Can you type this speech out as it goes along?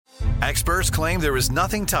Experts claim there is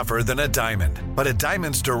nothing tougher than a diamond. But at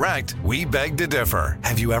Diamonds Direct, we beg to differ.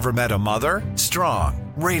 Have you ever met a mother?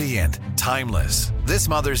 Strong, radiant, timeless. This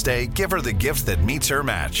Mother's Day, give her the gift that meets her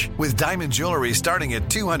match. With diamond jewelry starting at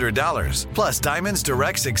 $200. Plus Diamonds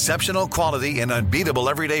Direct's exceptional quality and unbeatable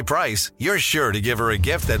everyday price, you're sure to give her a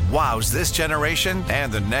gift that wows this generation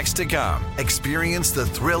and the next to come. Experience the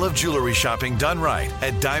thrill of jewelry shopping done right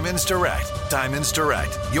at Diamonds Direct. Diamonds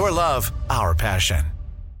Direct. Your love, our passion.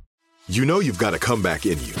 You know you've got a comeback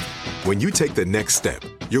in you. When you take the next step,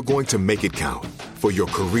 you're going to make it count. For your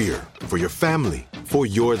career, for your family, for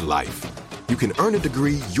your life. You can earn a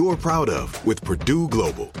degree you're proud of with Purdue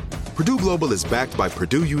Global. Purdue Global is backed by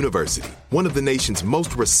Purdue University, one of the nation's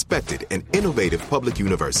most respected and innovative public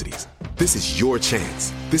universities. This is your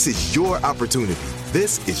chance. This is your opportunity.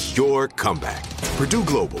 This is your comeback. Purdue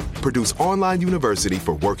Global, Purdue's online university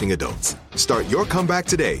for working adults. Start your comeback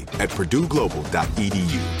today at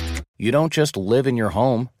purdueglobal.edu. You don't just live in your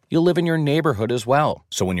home, you live in your neighborhood as well.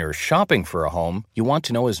 So when you're shopping for a home, you want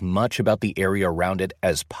to know as much about the area around it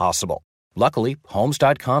as possible. Luckily,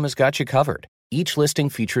 Homes.com has got you covered. Each listing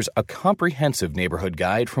features a comprehensive neighborhood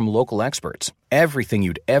guide from local experts. Everything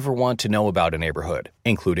you'd ever want to know about a neighborhood,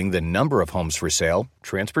 including the number of homes for sale,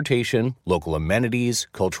 transportation, local amenities,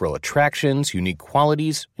 cultural attractions, unique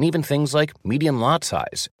qualities, and even things like median lot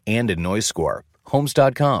size and a noise score.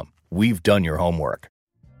 Homes.com. We've done your homework.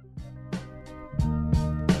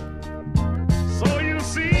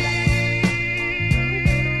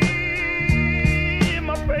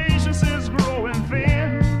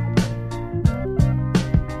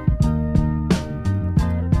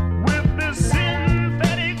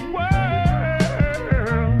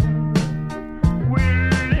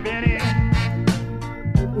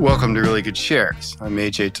 Welcome to Really Good Shares. I'm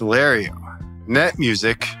AJ Delario. And that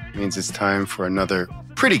music means it's time for another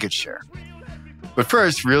pretty good share. But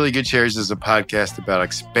first, Really Good Shares is a podcast about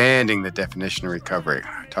expanding the definition of recovery,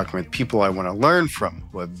 talking with people I want to learn from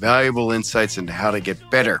who have valuable insights into how to get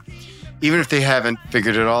better, even if they haven't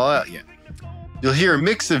figured it all out yet. You'll hear a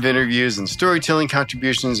mix of interviews and storytelling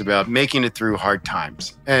contributions about making it through hard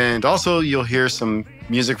times. And also, you'll hear some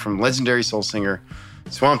music from legendary soul singer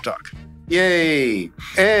Swamp Dogg. Yay!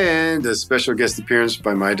 And a special guest appearance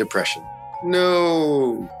by My Depression.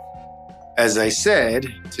 No! As I said,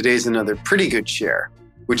 today's another pretty good share,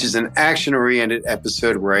 which is an action-oriented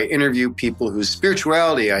episode where I interview people whose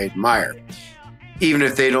spirituality I admire. Even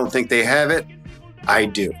if they don't think they have it, I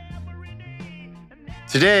do.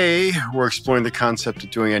 Today, we're exploring the concept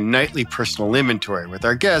of doing a nightly personal inventory with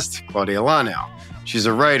our guest, Claudia Lanau. She's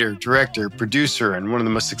a writer, director, producer, and one of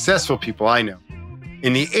the most successful people I know.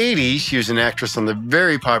 In the 80s, she was an actress on the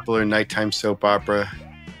very popular nighttime soap opera,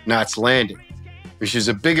 Knots Landing, where she was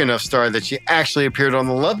a big enough star that she actually appeared on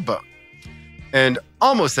The Love Boat. And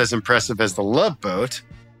almost as impressive as The Love Boat,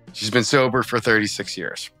 she's been sober for 36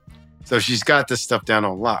 years. So she's got this stuff down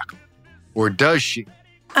on lock. Or does she?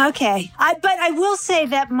 Okay. But I will say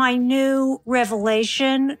that my new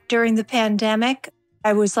revelation during the pandemic,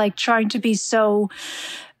 I was like trying to be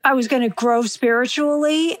I was going to grow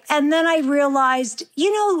spiritually. And then I realized,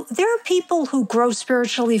 there are people who grow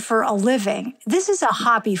spiritually for a living. This is a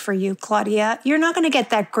hobby for you, Claudia. You're not going to get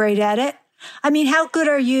that great at it. I mean, how good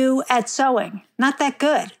are you at sewing? Not that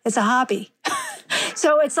good. It's a hobby.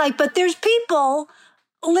 So it's like, but there's people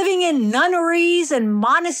living in nunneries and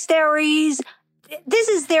monasteries. This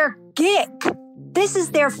is their gig. This is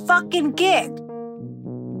their fucking gig.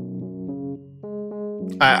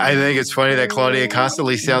 I think it's funny that Claudia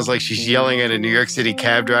constantly sounds like she's yelling at a New York City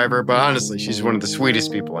cab driver, but honestly, she's one of the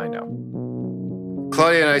sweetest people I know.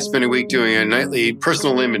 Claudia and I spent a week doing a nightly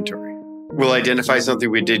personal inventory. We'll identify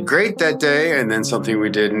something we did great that day and then something we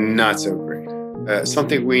did not so great.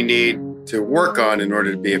 Something we need to work on in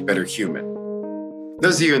order to be a better human.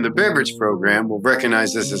 Those of you in the beverage program will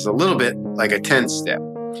recognize this as a little bit like a 10th step.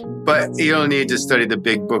 But you don't need to study the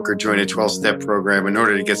big book or join a 12-step program in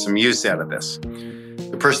order to get some use out of this.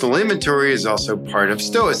 The personal inventory is also part of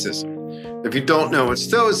Stoicism. If you don't know what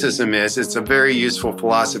Stoicism is, it's a very useful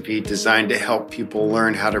philosophy designed to help people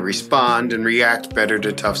learn how to respond and react better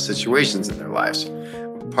to tough situations in their lives.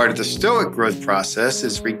 Part of the Stoic growth process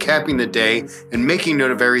is recapping the day and making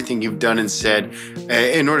note of everything you've done and said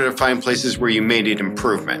in order to find places where you may need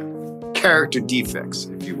improvement. Character defects,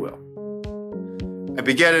 if you will. I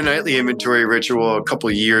began a nightly inventory ritual a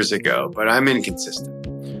couple years ago, but I'm inconsistent.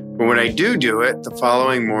 But when I do it, the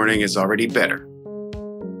following morning is already better.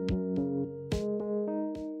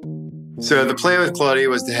 So the plan with Claudia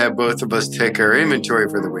was to have both of us take our inventory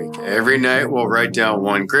for the week. Every night we'll write down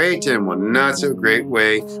one great and one not so great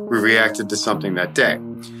way we reacted to something that day.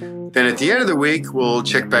 Then at the end of the week, we'll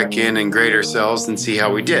check back in and grade ourselves and see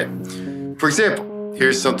how we did. For example,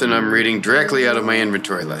 here's something I'm reading directly out of my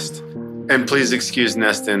inventory list. And please excuse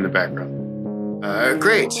Nesta in the background.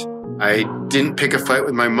 Great. I didn't pick a fight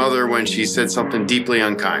with my mother when she said something deeply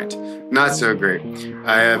unkind. Not so great.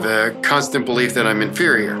 I have a constant belief that I'm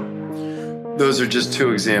inferior. Those are just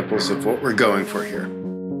two examples of what we're going for here.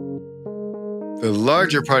 The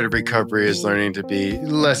larger part of recovery is learning to be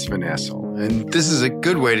less of an asshole. And this is a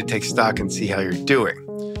good way to take stock and see how you're doing.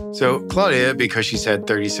 So Claudia, because she's had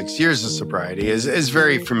 36 years of sobriety, is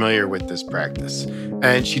very familiar with this practice.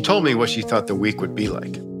 And she told me what she thought the week would be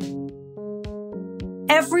like.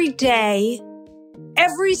 Every day,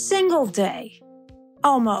 every single day,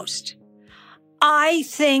 almost, I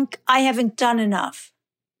think I haven't done enough.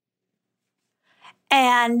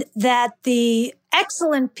 And that the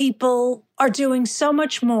excellent people are doing so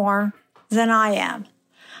much more than I am.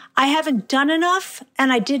 I haven't done enough,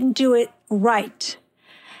 and I didn't do it right.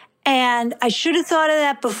 And I should have thought of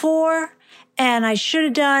that before, and I should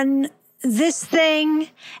have done this thing,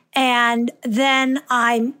 and then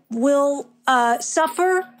I will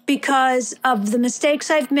suffer because of the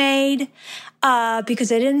mistakes I've made,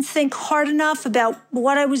 because I didn't think hard enough about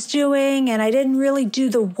what I was doing, and I didn't really do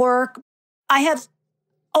the work. I have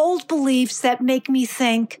old beliefs that make me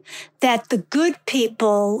think that the good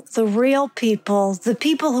people, the real people, the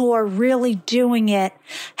people who are really doing it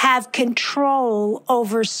have control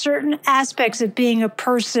over certain aspects of being a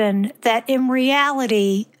person that in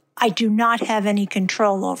reality, I do not have any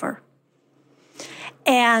control over.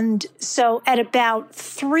 And so at about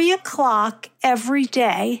 3:00 every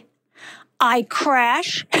day, I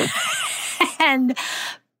crash and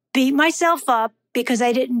beat myself up because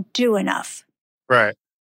I didn't do enough. Right.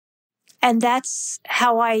 And that's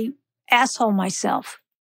how I asshole myself.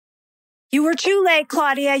 You were too late,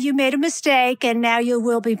 Claudia. You made a mistake, and now you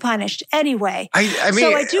will be punished. Anyway. I mean,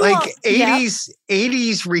 so I do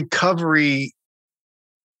 80s recovery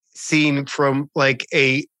scene from like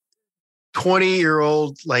a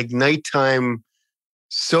 20-year-old like nighttime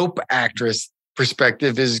soap actress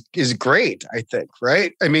perspective is great, I think,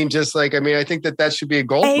 right? I mean, I think that should be a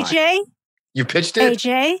gold mine. AJ? You pitched it?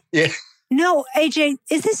 AJ? Yeah. No, AJ,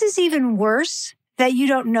 this is even worse that you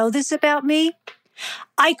don't know this about me.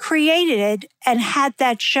 I created it and had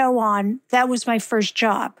that show on. That was my first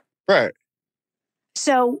job. Right.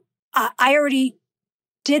 So I already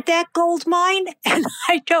did that gold mine, and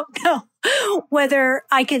I don't know whether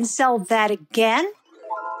I can sell that again.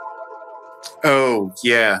 Oh,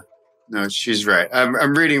 yeah. No, she's right.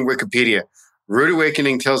 I'm reading Wikipedia. Rude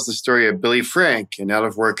Awakening tells the story of Billy Frank, an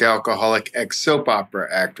out-of-work alcoholic ex-soap opera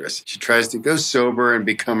actress. She tries to go sober and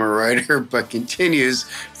become a writer, but continues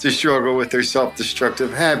to struggle with her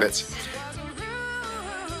self-destructive habits.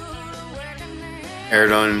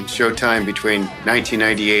 Aired on Showtime between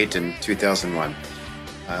 1998 and 2001.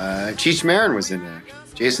 Cheech Marin was in there.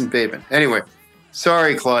 Jason Bateman. Anyway,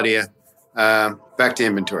 sorry, Claudia. Back to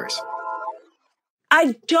inventories.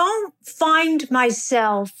 I don't find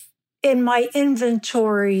myself in my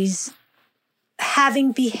inventories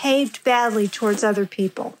having behaved badly towards other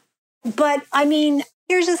people. But I mean,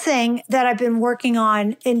 here's the thing that I've been working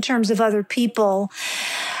on in terms of other people.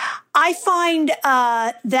 I find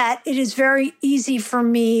that it is very easy for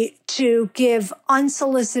me to give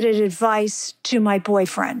unsolicited advice to my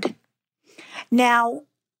boyfriend. Now,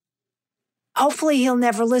 hopefully he'll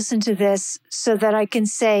never listen to this so that I can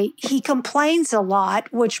say he complains a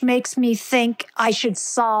lot, which makes me think I should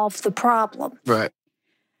solve the problem. Right.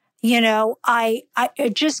 You know, I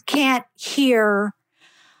just can't hear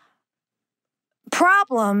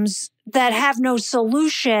problems that have no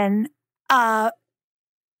solution.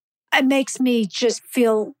 It makes me just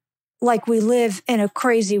feel like we live in a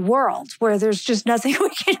crazy world where there's just nothing we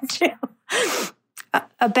can do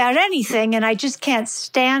about anything, and I just can't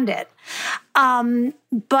stand it.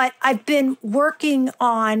 But I've been working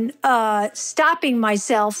on stopping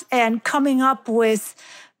myself and coming up with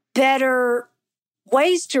better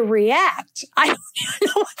ways to react. I don't even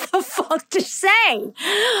know what the fuck to say.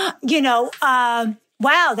 You know,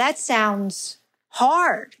 wow, that sounds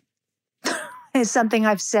hard, is something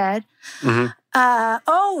I've said. Mm-hmm.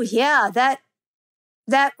 Oh, yeah, that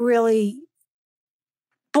really...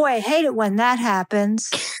 Boy, I hate it when that happens.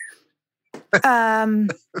 But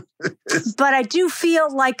I do feel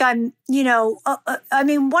like I'm, you know, I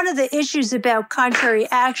mean, one of the issues about contrary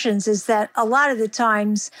actions is that a lot of the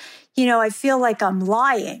times, you know, I feel like I'm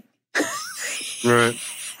lying. Right.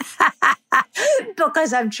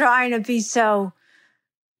 Because I'm trying to be so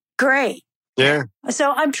great. Yeah.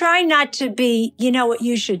 So I'm trying not to be, you know what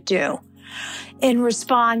you should do in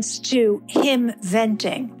response to him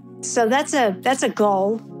venting. So that's a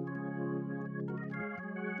goal.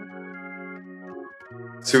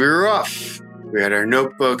 So we were off. We had our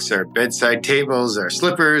notebooks, our bedside tables, our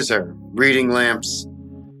slippers, our reading lamps.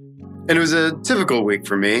 And it was a typical week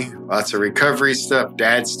for me. Lots of recovery stuff,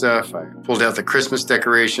 dad stuff. I pulled out the Christmas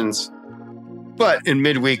decorations. But in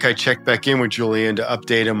midweek, I checked back in with Julian to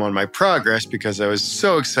update him on my progress because I was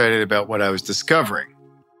so excited about what I was discovering.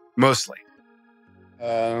 Mostly.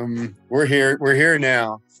 We're here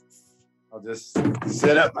now. I'll just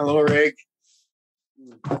set up my little rig.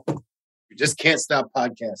 We just can't stop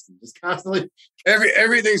podcasting. Just constantly,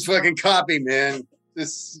 everything's fucking copy, man.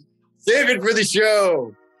 Just save it for the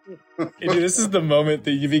show. This is the moment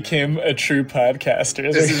that you became a true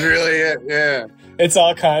podcaster. This is really it, yeah. It's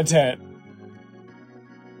all content.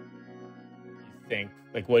 You think,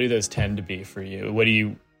 like, what do those tend to be for you? What are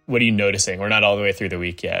you noticing? We're not all the way through the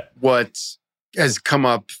week yet. What has come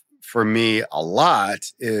up for me a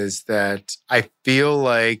lot is that I feel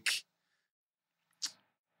like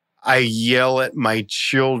I yell at my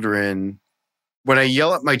children. When I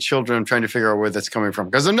yell at my children, I'm trying to figure out where that's coming from.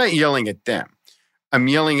 Because I'm not yelling at them. I'm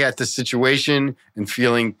yelling at the situation and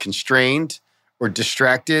feeling constrained or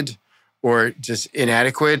distracted or just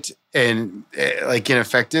inadequate and like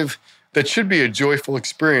ineffective. That should be a joyful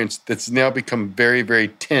experience that's now become very, very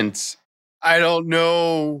tense. I don't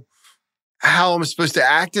know how I'm supposed to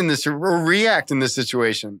act in this or react in this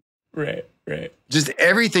situation. Right. Just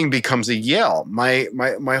everything becomes a yell. My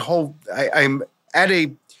whole, I'm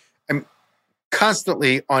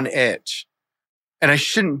constantly on edge. And I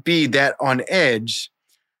shouldn't be that on edge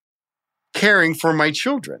caring for my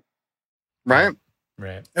children. Right?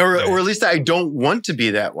 Right. Or at least I don't want to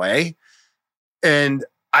be that way. And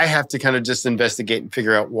I have to kind of just investigate and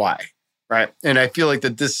figure out why. Right. And I feel like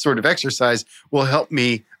that this sort of exercise will help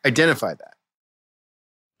me identify that.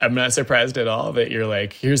 I'm not surprised at all that you're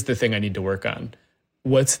like, here's the thing I need to work on.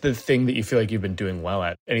 What's the thing that you feel like you've been doing well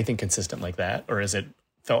at? Anything consistent like that? Or has it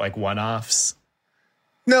felt like one-offs?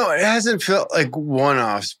 No, it hasn't felt like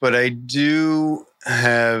one-offs, but I do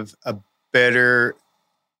have a better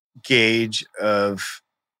gauge of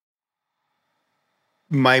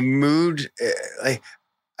my mood.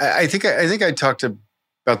 I think I talked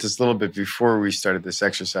about this a little bit before we started this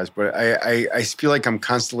exercise, but I feel like I'm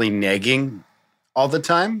constantly nagging all the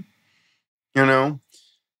time. You know,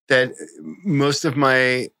 that most of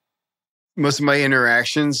my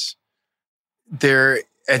interactions, there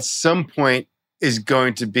at some point is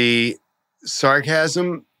going to be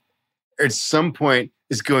sarcasm. At some point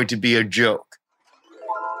is going to be a joke.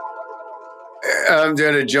 I'm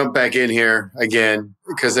going to jump back in here again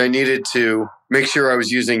because I needed to make sure I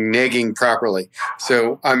was using nagging properly.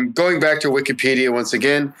 So I'm going back to Wikipedia once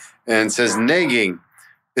again, and it says nagging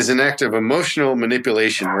is an act of emotional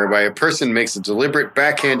manipulation whereby a person makes a deliberate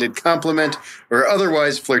backhanded compliment or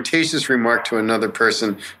otherwise flirtatious remark to another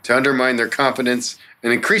person to undermine their confidence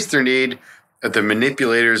and increase their need of the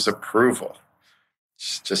manipulator's approval.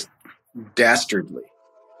 It's just dastardly.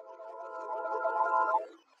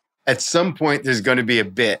 At some point, there's going to be a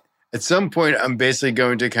bit. At some point, I'm basically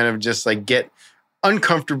going to kind of just like get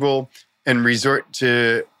uncomfortable and resort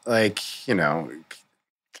to like, you know,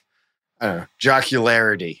 I don't know,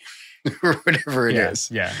 jocularity or whatever it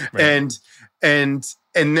is. Yeah. Right. And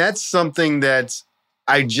that's something that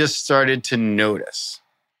I just started to notice.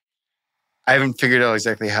 I haven't figured out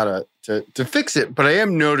exactly how to fix it, but I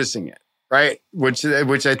am noticing it, right? Which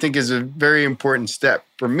I think is a very important step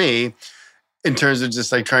for me in terms of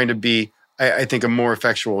just like trying to be, I think, a more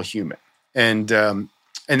effectual human. And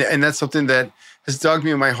that's something that has dogged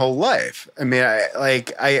me my whole life. I mean, I've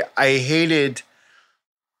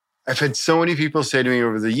had so many people say to me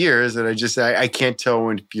over the years that I can't tell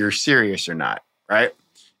when you're serious or not, right?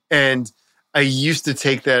 And I used to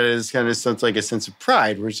take that as kind of something like a sense of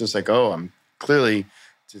pride, where it's just like, oh, I'm clearly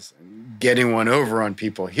just getting one over on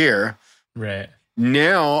people here. Right.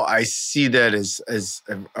 Now I see that as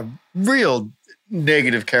a real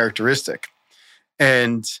negative characteristic.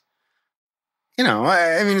 And, you know,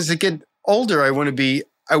 I mean, as I get older, I want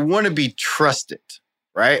to be trusted,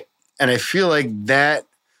 right? And I feel like that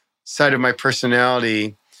side of my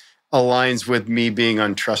personality aligns with me being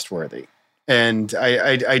untrustworthy. And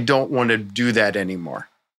I don't want to do that anymore.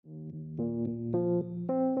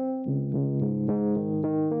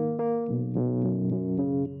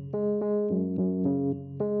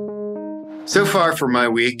 So far for my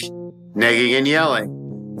week, nagging and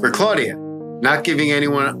yelling. For Claudia, not giving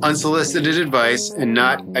anyone unsolicited advice and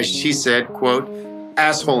not, as she said, quote,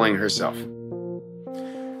 assholing herself.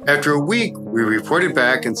 After a week, we reported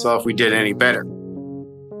back and saw if we did any better.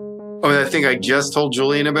 Oh, that thing I just told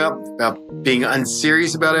Julian about being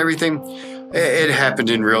unserious about everything, it happened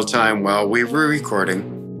in real time while we were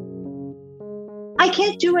recording. I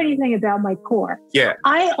can't do anything about my core. Yeah.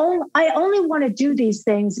 I only want to do these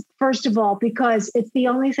things, first of all, because it's the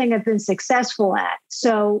only thing I've been successful at.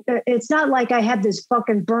 So it's not like I have this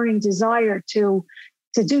fucking burning desire to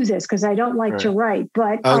do this because I don't like to write.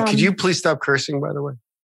 But could you please stop cursing, by the way?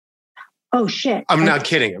 Oh, shit. I'm not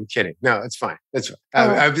kidding. I'm kidding. No, it's fine. That's fine.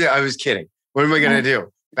 I was kidding. What am I going to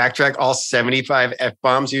do? Backtrack all 75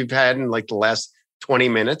 F-bombs you've had in like the last 20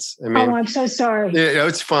 minutes? I mean, I'm so sorry.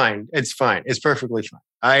 It's fine. It's fine. It's perfectly fine.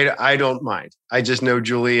 I don't mind. I just know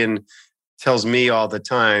Julian tells me all the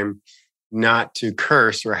time not to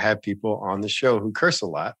curse or have people on the show who curse a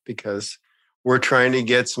lot because we're trying to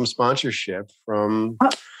get some sponsorship from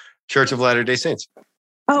Church of Latter-day Saints.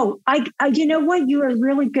 Oh, I you know what? You are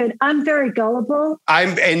really good. I'm very gullible.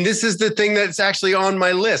 And this is the thing that's actually on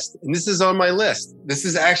my list. And this is on my list. This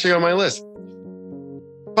is actually on my list.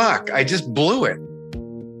 Fuck, I just blew it.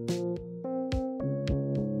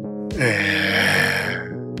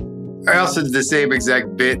 I also did the same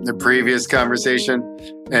exact bit in the previous conversation,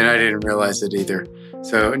 and I didn't realize it either.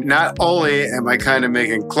 So not only am I kind of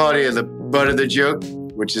making Claudia the butt of the joke,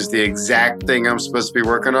 which is the exact thing I'm supposed to be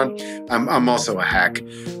working on, I'm also a hack.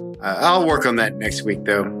 I'll work on that next week,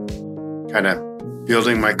 though. Kind of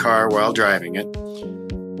building my car while driving it.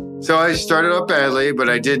 So I started off badly, but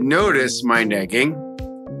I did notice my negging,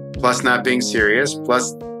 plus not being serious,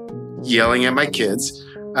 plus yelling at my kids.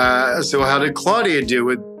 So how did Claudia do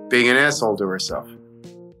with being an asshole to herself?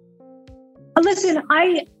 Listen,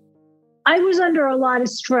 I was under a lot of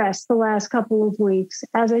stress the last couple of weeks,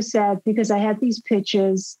 as I said, because I had these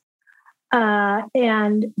pitches.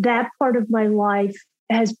 And that part of my life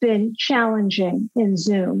has been challenging in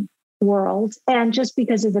Zoom world, and just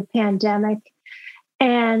because of the pandemic.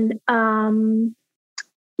 And,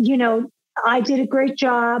 I did a great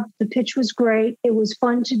job. The pitch was great. It was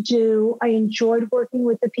fun to do. I enjoyed working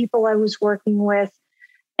with the people I was working with.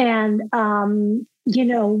 And,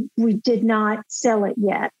 we did not sell it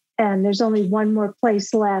yet. And there's only one more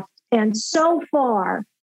place left. And so far,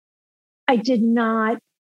 I did not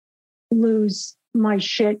lose my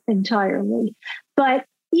shit entirely. But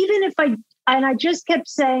even if I just kept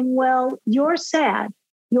saying, well, you're sad,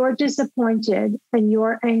 you're disappointed, and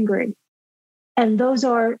you're angry. And those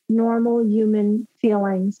are normal human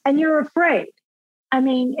feelings. And you're afraid. I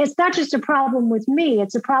mean, it's not just a problem with me,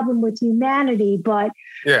 it's a problem with humanity. But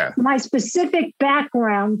my specific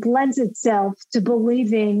background lends itself to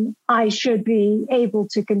believing I should be able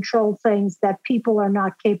to control things that people are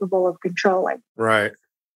not capable of controlling. Right.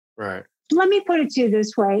 Let me put it to you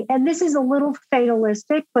this way, and this is a little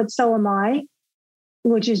fatalistic, but so am I,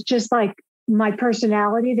 which is just like my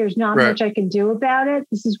personality. There's not much I can do about it.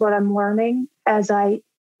 This is what I'm learning as I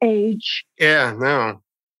age. Yeah, no.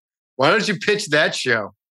 Why don't you pitch that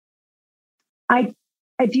show?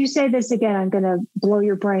 If you say this again, I'm going to blow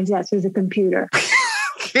your brains out through the computer.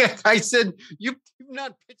 I said, you've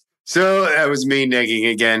not pitched. So that was me negging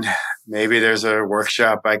again. Maybe there's a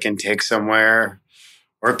workshop I can take somewhere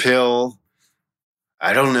or pill.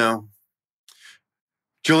 I don't know.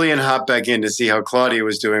 Julian hopped back in to see how Claudia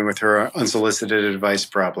was doing with her unsolicited advice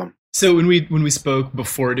problem. So when we spoke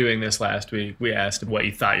before doing this last week, we asked what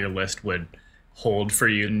you thought your list would hold for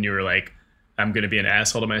you, and you were like, I'm going to be an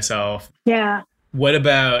asshole to myself. Yeah. What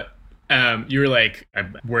about, you were like,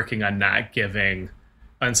 I'm working on not giving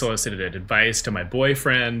unsolicited advice to my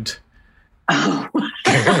boyfriend. Oh.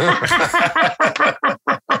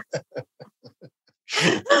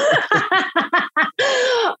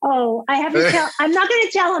 I'm not going to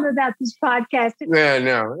tell him about this podcast. Yeah,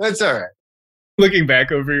 no, that's all right. Looking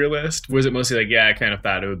back over your list, was it mostly like, I kind of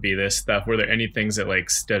thought it would be this stuff? Were there any things that like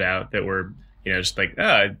stood out that were, just like,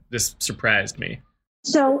 this surprised me?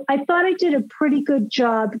 So I thought I did a pretty good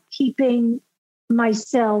job keeping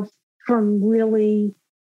myself from really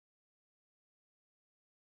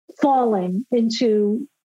falling into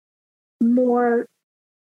more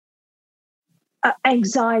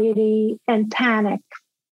anxiety and panic,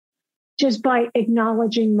 just by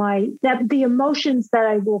acknowledging the emotions that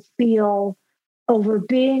I will feel over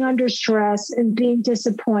being under stress and being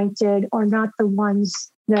disappointed are not the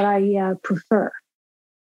ones that I prefer.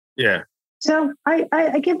 Yeah. So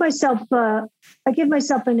I give myself an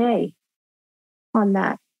A on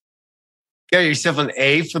that. Yeah, yourself an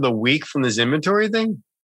A for the week from this inventory thing?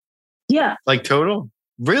 Yeah. Like total?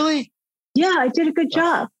 Really? Yeah, I did a good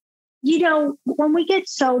job. When we get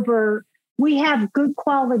sober, we have good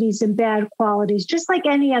qualities and bad qualities, just like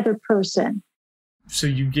any other person. So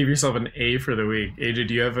you gave yourself an A for the week. AJ,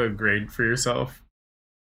 do you have a grade for yourself?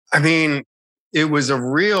 I mean, it was a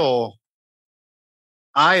real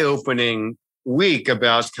eye-opening week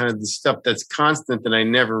about kind of the stuff that's constant that I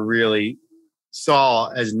never really saw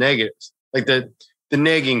as negatives, like the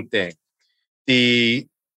nagging thing, the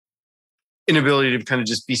inability to kind of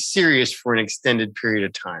just be serious for an extended period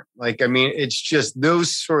of time. Like, I mean, it's just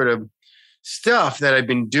those sort of stuff that I've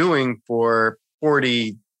been doing for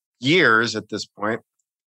 40 years at this point,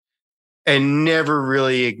 and never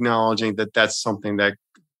really acknowledging that that's something that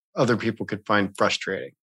other people could find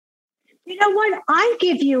frustrating. You know what? I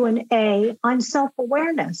give you an A on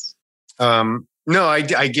self-awareness. No,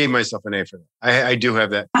 I gave myself an A for that. I do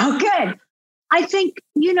have that. Oh, good. I think,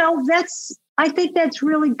 I think that's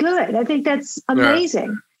really good. I think that's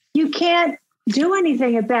amazing. Yeah. You can't do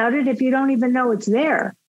anything about it if you don't even know it's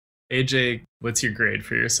there. AJ, what's your grade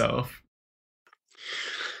for yourself?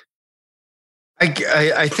 I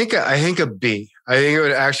think a B. I think it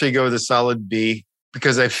would actually go with a solid B,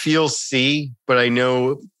 because I feel C, but I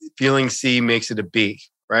know feeling C makes it a B,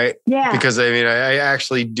 right? Yeah. Because I mean, I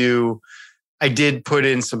actually I did put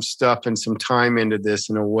in some stuff and some time into this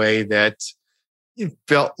in a way that it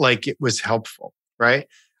felt like it was helpful, right?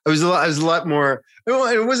 I was a lot more,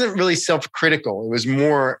 it wasn't really self-critical. It was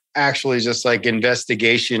more actually just like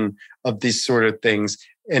investigation of these sort of things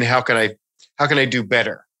and how can I do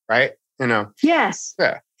better, right? Yes.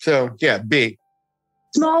 Yeah. So yeah, B.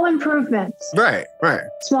 Small improvements. Right.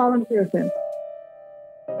 Small improvements.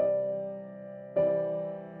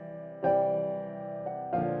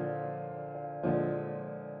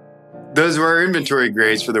 Those were our inventory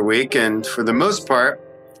grades for the week, and for the most part,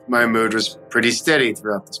 my mood was pretty steady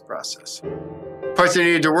throughout this process. Parts I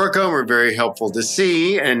needed to work on were very helpful to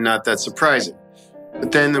see and not that surprising.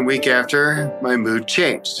 But then the week after, my mood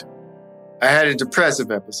changed. I had a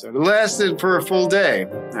depressive episode. It lasted for a full day.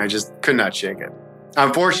 I just could not shake it.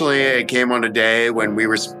 Unfortunately, it came on a day when we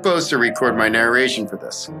were supposed to record my narration for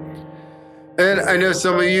this. And I know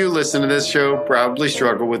some of you listening to this show probably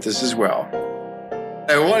struggle with this as well.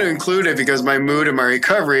 I want to include it because my mood and my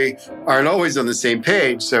recovery aren't always on the same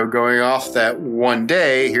page. So going off that one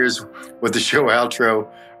day, here's what the show outro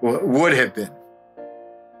would have been.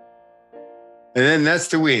 And then that's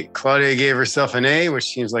the week. Claudia gave herself an A, which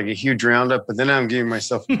seems like a huge roundup, but then I'm giving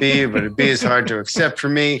myself a B, but a B is hard to accept for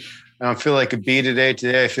me. I don't feel like a B today.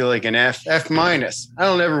 Today I feel like an F minus. I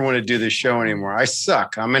don't ever want to do this show anymore. I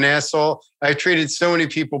suck. I'm an asshole. I treated so many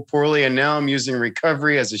people poorly, and now I'm using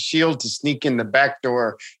recovery as a shield to sneak in the back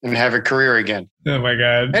door and have a career again. Oh my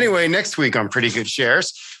God. Anyway, next week on Pretty Good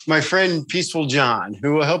Shares, my friend Peaceful John,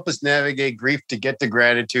 who will help us navigate grief to get to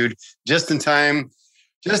gratitude just in time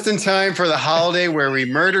for the holiday where we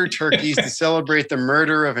murder turkeys to celebrate the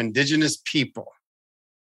murder of indigenous people.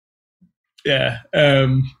 Yeah.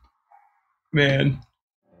 Man.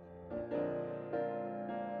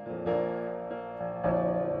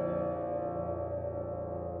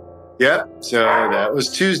 Yep. So that was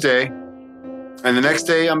Tuesday. And the next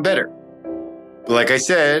day, I'm better. But like I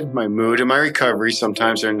said, my mood and my recovery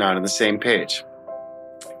sometimes are not on the same page.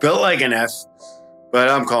 Felt like an F, but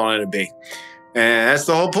I'm calling it a B. And that's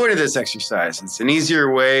the whole point of this exercise. It's an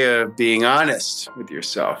easier way of being honest with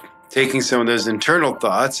yourself, taking some of those internal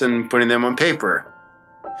thoughts and putting them on paper.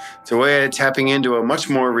 It's a way of tapping into a much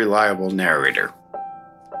more reliable narrator.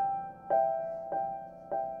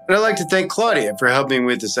 And I'd like to thank Claudia for helping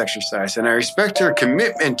with this exercise, and I respect her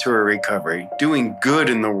commitment to her recovery, doing good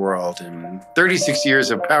in the world, and 36 years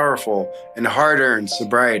of powerful and hard-earned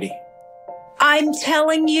sobriety. I'm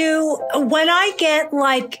telling you, when I get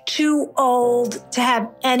like too old to have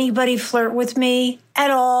anybody flirt with me at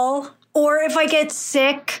all, or if I get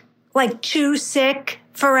sick, like too sick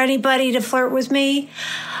for anybody to flirt with me,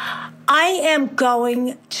 I am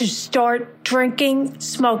going to start drinking,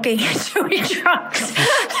 smoking, and doing drugs.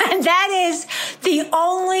 And that is the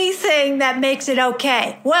only thing that makes it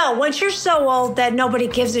okay. Well, once you're so old that nobody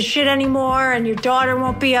gives a shit anymore and your daughter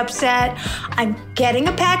won't be upset, I'm getting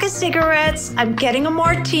a pack of cigarettes, I'm getting a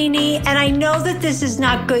martini, and I know that this is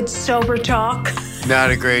not good sober talk.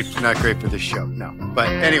 Not great for the show, no. But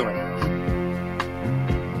anyway,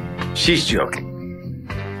 she's joking.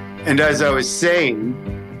 And as I was saying,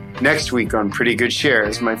 next week on Pretty Good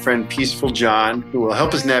Shares, my friend Peaceful John, who will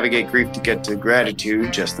help us navigate grief to get to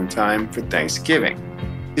gratitude just in time for Thanksgiving.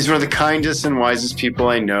 He's one of the kindest and wisest people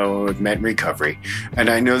I know who have met in recovery, and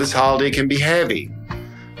I know this holiday can be heavy.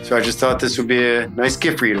 So I just thought this would be a nice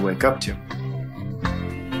gift for you to wake up to.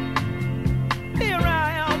 Here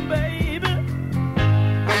I am, baby.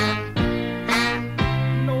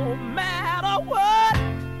 No matter what.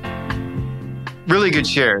 Really Good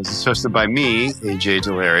Shares is hosted by me, AJ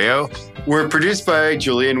Delario, We're produced by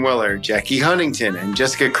Julian Weller, Jackie Huntington, and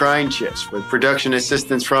Jessica Kreinchis, with production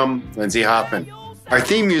assistance from Lindsay Hoffman. Our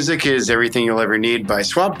theme music is Everything You'll Ever Need by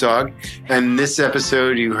Swamp Dogg, and this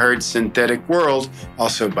episode you heard Synthetic World,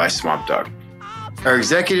 also by Swamp Dogg. Our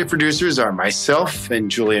executive producers are myself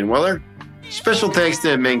and Julian Weller. Special thanks to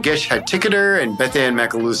Mangesh Hatikater and Beth Ann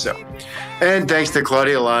Macaluso. And thanks to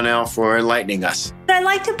Claudia Lonell for enlightening us. I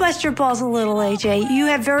like to bust your balls a little, AJ. You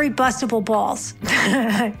have very bustable balls.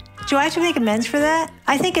 Do I have to make amends for that?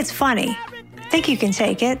 I think it's funny. I think you can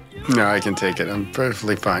take it. No, I can take it. I'm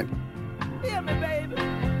perfectly fine.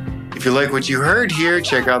 If you like what you heard here,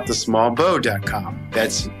 check out thesmallbow.com.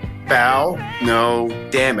 That's bow, no,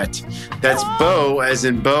 damn it. That's bow as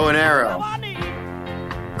in bow and arrow.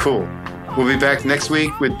 Cool. We'll be back next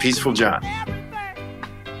week with Peaceful John.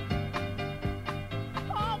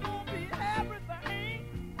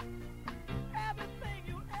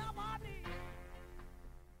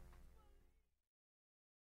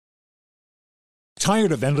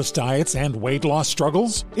 Tired of endless diets and weight loss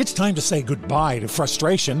struggles? It's time to say goodbye to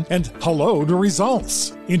frustration and hello to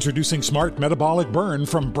results. Introducing Smart Metabolic Burn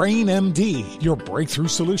from Brain MD, your breakthrough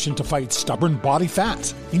solution to fight stubborn body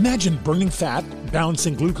fat. Imagine burning fat,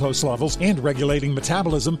 balancing glucose levels, and regulating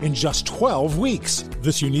metabolism in just 12 weeks.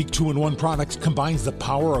 This unique 2-in-1 product combines the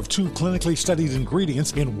power of 2 clinically studied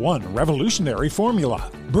ingredients in one revolutionary formula.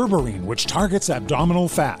 Berberine, which targets abdominal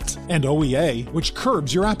fat, and OEA, which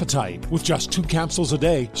curbs your appetite. With just 2 capsules a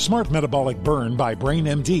day, Smart Metabolic Burn by Brain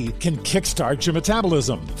MD can kickstart your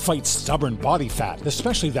metabolism, fight stubborn body fat,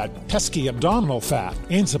 especially that pesky abdominal fat,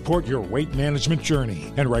 and support your weight management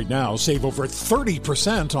journey. And right now, save over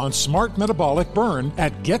 30% on Smart Metabolic Burn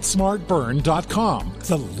at GetSmartBurn.com.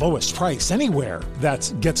 The lowest price anywhere.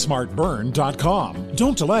 That's GetSmartBurn.com.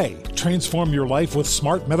 Don't delay. Transform your life with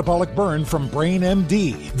Smart Metabolic Burn from Brain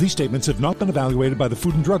MD. These statements have not been evaluated by the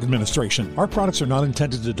Food and Drug Administration. Our products are not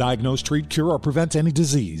intended to diagnose, treat, cure, or prevent any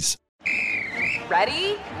disease.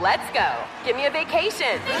 Ready? Let's go. Give me a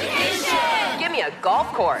vacation. Vacation. Give me a golf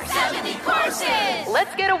course. 70 courses.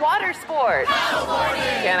 Let's get a water sport.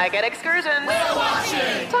 Paddleboarding. Can I get excursions? Whale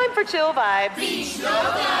watching. Time for chill vibes. Beach yoga.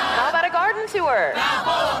 How about a garden tour?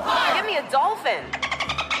 Balboa Park. Give me a dolphin.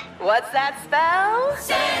 What's that spell?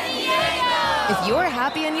 San Diego. If you're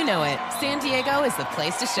happy and you know it, San Diego is the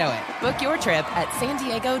place to show it. Book your trip at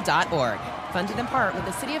sandiego.org. Funded in part with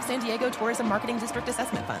the City of San Diego Tourism Marketing District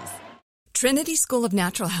Assessment Funds. Trinity School of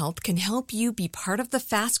Natural Health can help you be part of the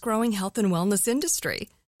fast-growing health and wellness industry.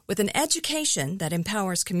 With an education that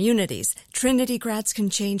empowers communities, Trinity grads can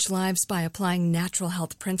change lives by applying natural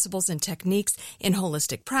health principles and techniques in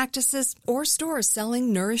holistic practices or stores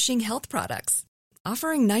selling nourishing health products.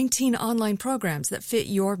 Offering 19 online programs that fit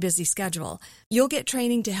your busy schedule, you'll get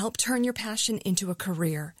training to help turn your passion into a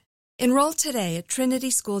career. Enroll today at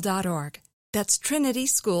trinityschool.org. That's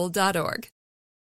trinityschool.org.